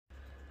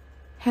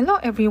Hello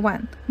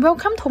everyone,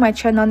 welcome to my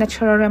channel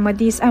Natural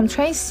Remedies. I'm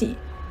Tracy.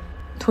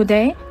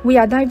 Today, we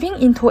are diving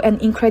into an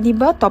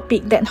incredible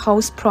topic that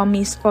holds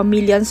promise for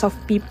millions of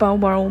people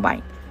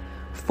worldwide.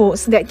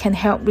 Foods that can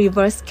help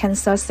reverse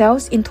cancer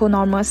cells into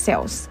normal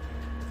cells.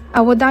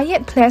 Our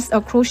diet plays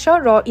a crucial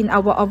role in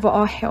our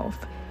overall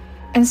health,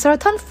 and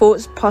certain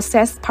foods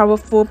possess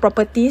powerful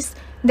properties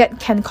that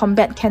can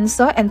combat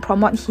cancer and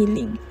promote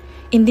healing.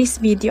 In this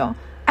video,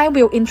 I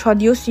will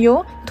introduce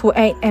you to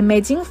 8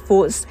 amazing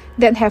foods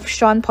that have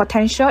shown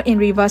potential in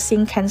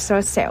reversing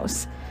cancer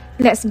cells.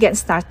 Let's get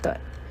started.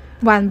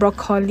 1.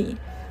 Broccoli.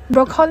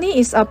 Broccoli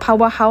is a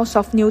powerhouse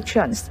of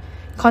nutrients,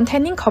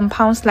 containing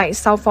compounds like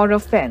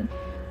sulforaphane,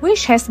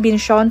 which has been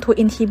shown to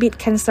inhibit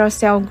cancer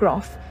cell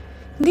growth.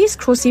 This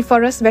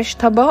cruciferous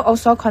vegetable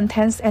also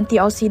contains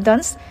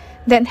antioxidants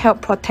that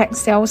help protect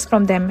cells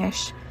from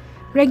damage.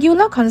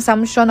 Regular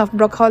consumption of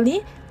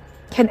broccoli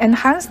can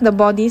enhance the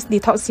body's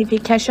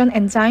detoxification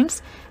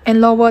enzymes and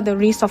lower the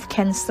risk of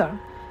cancer.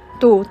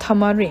 2.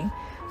 Turmeric.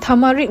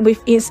 Turmeric, with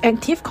its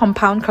active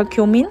compound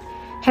curcumin,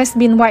 has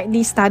been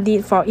widely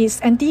studied for its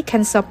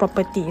anti-cancer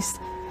properties.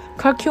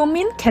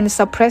 Curcumin can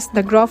suppress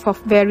the growth of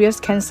various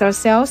cancer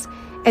cells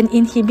and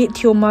inhibit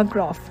tumor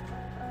growth.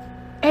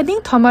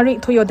 Adding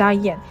turmeric to your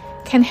diet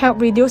can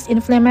help reduce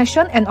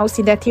inflammation and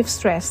oxidative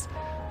stress,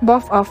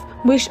 both of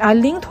which are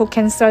linked to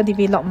cancer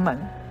development.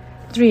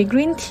 3.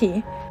 Green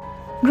tea.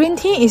 Green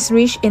tea is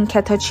rich in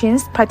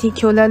catechins,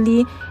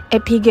 particularly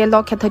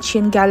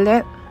epigallocatechin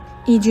gallate,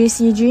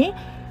 EGCG,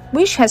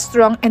 which has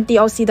strong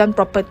antioxidant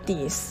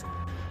properties.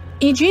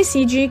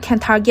 EGCG can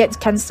target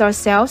cancer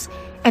cells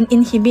and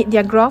inhibit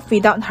their growth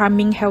without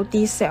harming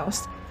healthy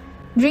cells.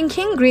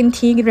 Drinking green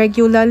tea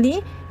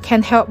regularly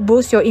can help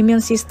boost your immune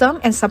system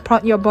and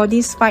support your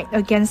body's fight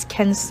against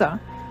cancer.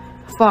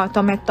 4.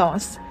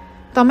 Tomatoes.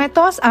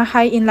 Tomatoes are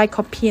high in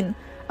lycopene,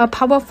 a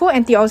powerful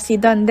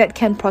antioxidant that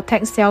can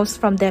protect cells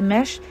from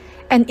damage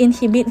and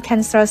inhibit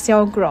cancer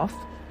cell growth.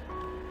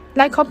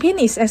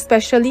 Lycopene is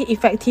especially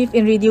effective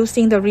in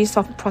reducing the risk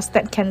of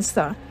prostate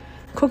cancer.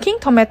 Cooking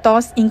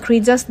tomatoes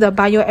increases the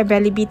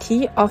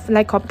bioavailability of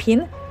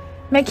lycopene,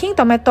 making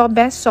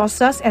tomato-based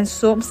sauces and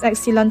soups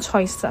excellent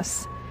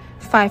choices.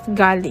 5.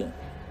 Garlic.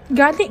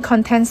 Garlic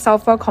contains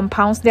sulfur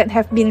compounds that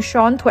have been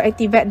shown to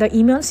activate the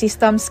immune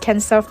system's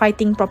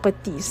cancer-fighting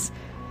properties.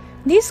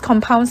 These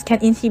compounds can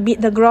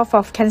inhibit the growth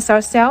of cancer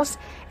cells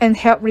and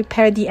help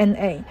repair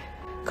DNA.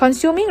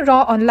 Consuming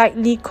raw or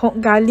lightly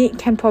cooked garlic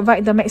can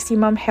provide the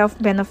maximum health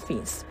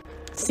benefits.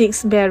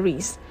 6.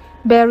 Berries.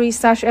 Berries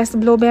such as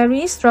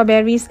blueberries,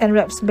 strawberries, and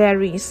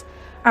raspberries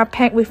are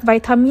packed with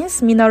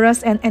vitamins,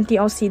 minerals, and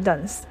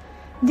antioxidants.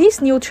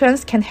 These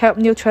nutrients can help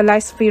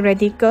neutralize free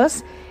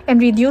radicals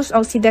and reduce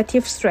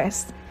oxidative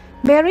stress.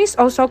 Berries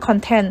also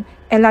contain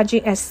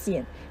ellagic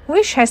acid,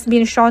 which has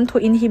been shown to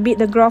inhibit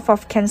the growth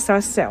of cancer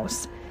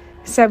cells.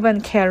 7.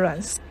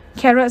 Carrots.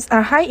 Carrots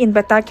are high in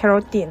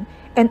beta-carotene,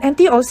 an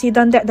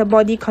antioxidant that the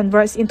body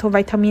converts into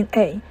vitamin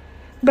A.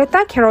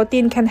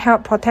 Beta-carotene can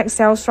help protect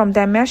cells from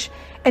damage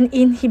and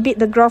inhibit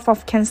the growth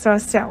of cancer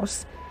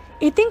cells.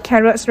 Eating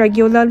carrots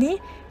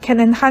regularly can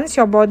enhance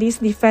your body's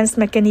defense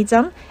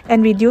mechanism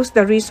and reduce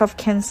the risk of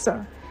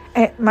cancer.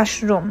 8.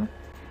 Mushroom.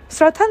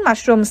 Certain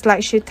mushrooms like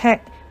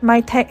shiitake,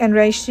 maitake, and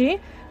reishi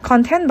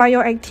contain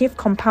bioactive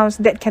compounds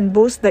that can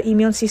boost the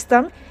immune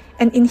system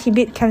and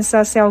inhibit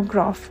cancer cell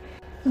growth.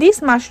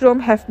 These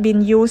mushrooms have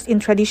been used in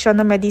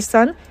traditional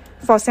medicine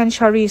for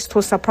centuries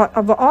to support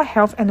overall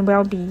health and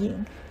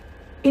well-being.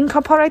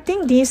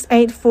 Incorporating these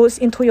 8 foods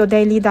into your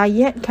daily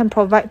diet can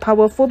provide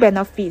powerful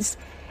benefits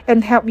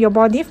and help your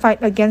body fight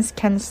against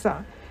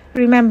cancer.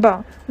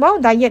 Remember, while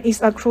diet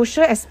is a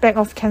crucial aspect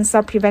of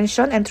cancer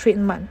prevention and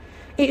treatment,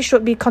 it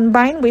should be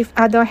combined with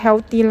other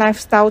healthy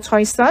lifestyle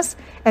choices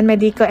and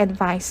medical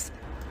advice.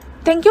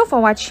 Thank you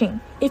for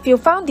watching. If you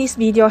found this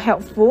video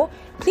helpful,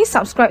 please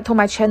subscribe to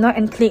my channel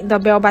and click the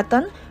bell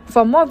button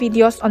for more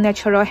videos on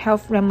natural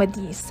health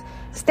remedies.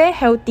 Stay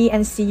healthy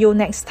and see you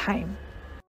next time.